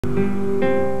Hola,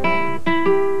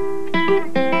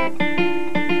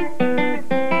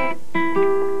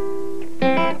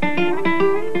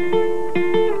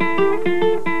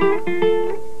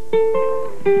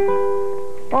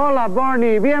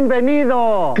 Barney.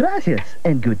 Bienvenido. Gracias,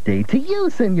 and good day to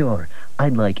you, senor.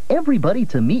 I'd like everybody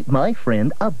to meet my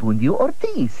friend Abundio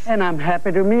Ortiz. And I'm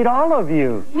happy to meet all of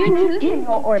you.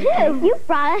 You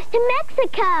brought us to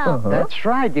Mexico. That's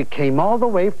right. You came all the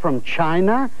way from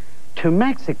China to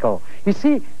Mexico. You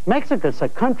see, Mexico's a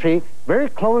country very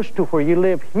close to where you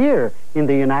live here in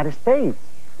the United States.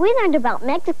 We learned about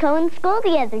Mexico in school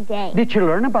the other day. Did you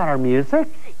learn about our music?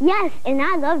 Yes, and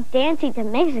I love dancing to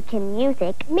Mexican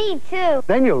music. Me too.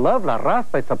 Then you'll love La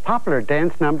Raspa. It's a popular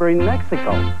dance number in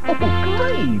Mexico. Oh,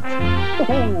 great!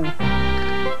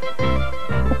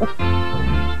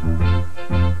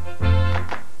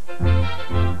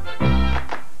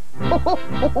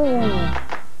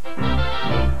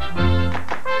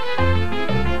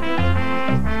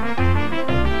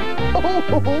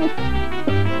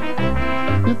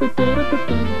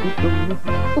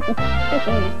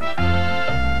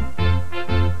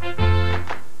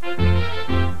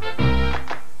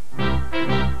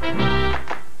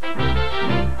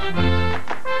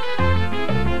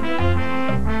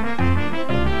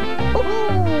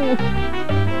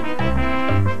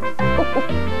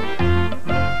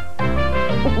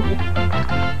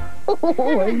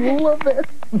 Oh, I love it.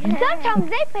 Sometimes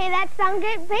they play that song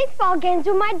at baseball games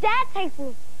when my dad takes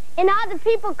me. And all the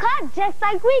people clap just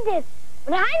like we did.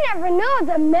 But I never knew it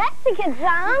was a Mexican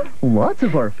song. Lots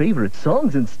of our favorite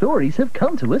songs and stories have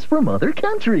come to us from other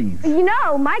countries. You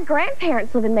know, my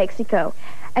grandparents live in Mexico,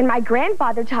 and my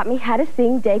grandfather taught me how to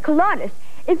sing De Colores.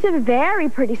 It's a very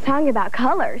pretty song about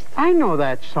colors. I know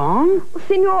that song.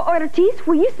 Senor Ortiz,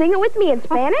 will you sing it with me in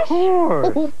Spanish? Of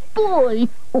course. Oh, boy!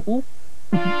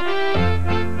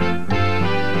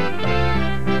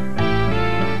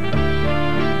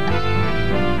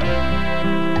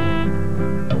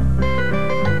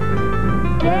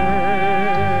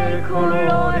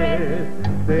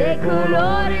 De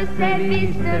colores se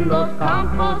visten los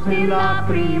campos en la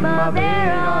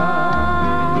primavera.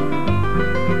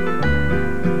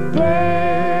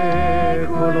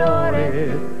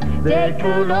 De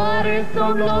colores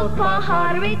son los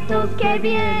pajaritos que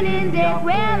vienen de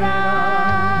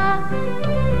vuela.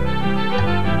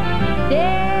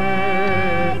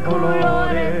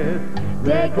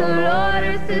 De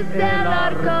colores es el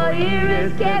arco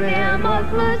iris que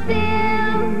vemos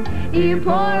lucir. Y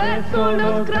por eso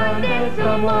los grandes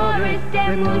amores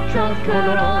de muchos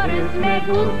colores me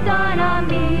gustan a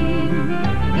mí.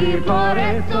 Y por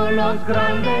eso los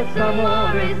grandes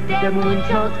amores de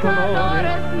muchos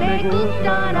colores me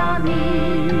gustan a mí.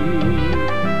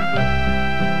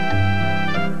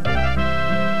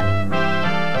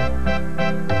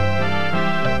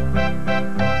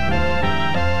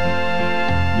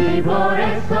 Y por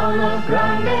eso los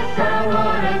grandes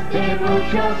amores de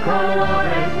muchos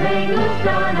colores me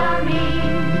gustan a mí.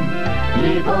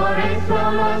 Y por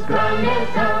eso los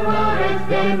grandes amores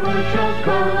de muchos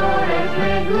colores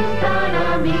me gustan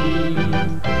a mí.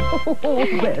 Oh,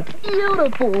 that's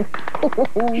beautiful!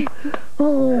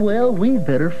 Oh, well, we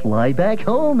better fly back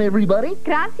home, everybody.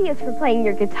 Gracias for playing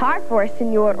your guitar for us,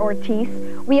 Senor Ortiz.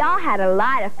 We all had a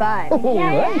lot of fun. Oh,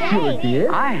 I sure did.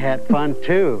 I had fun,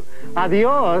 too.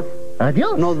 Adios.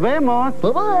 Adios. Nos vemos.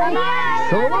 Bye-bye. Bye.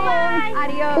 So long.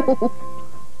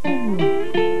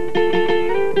 Adios.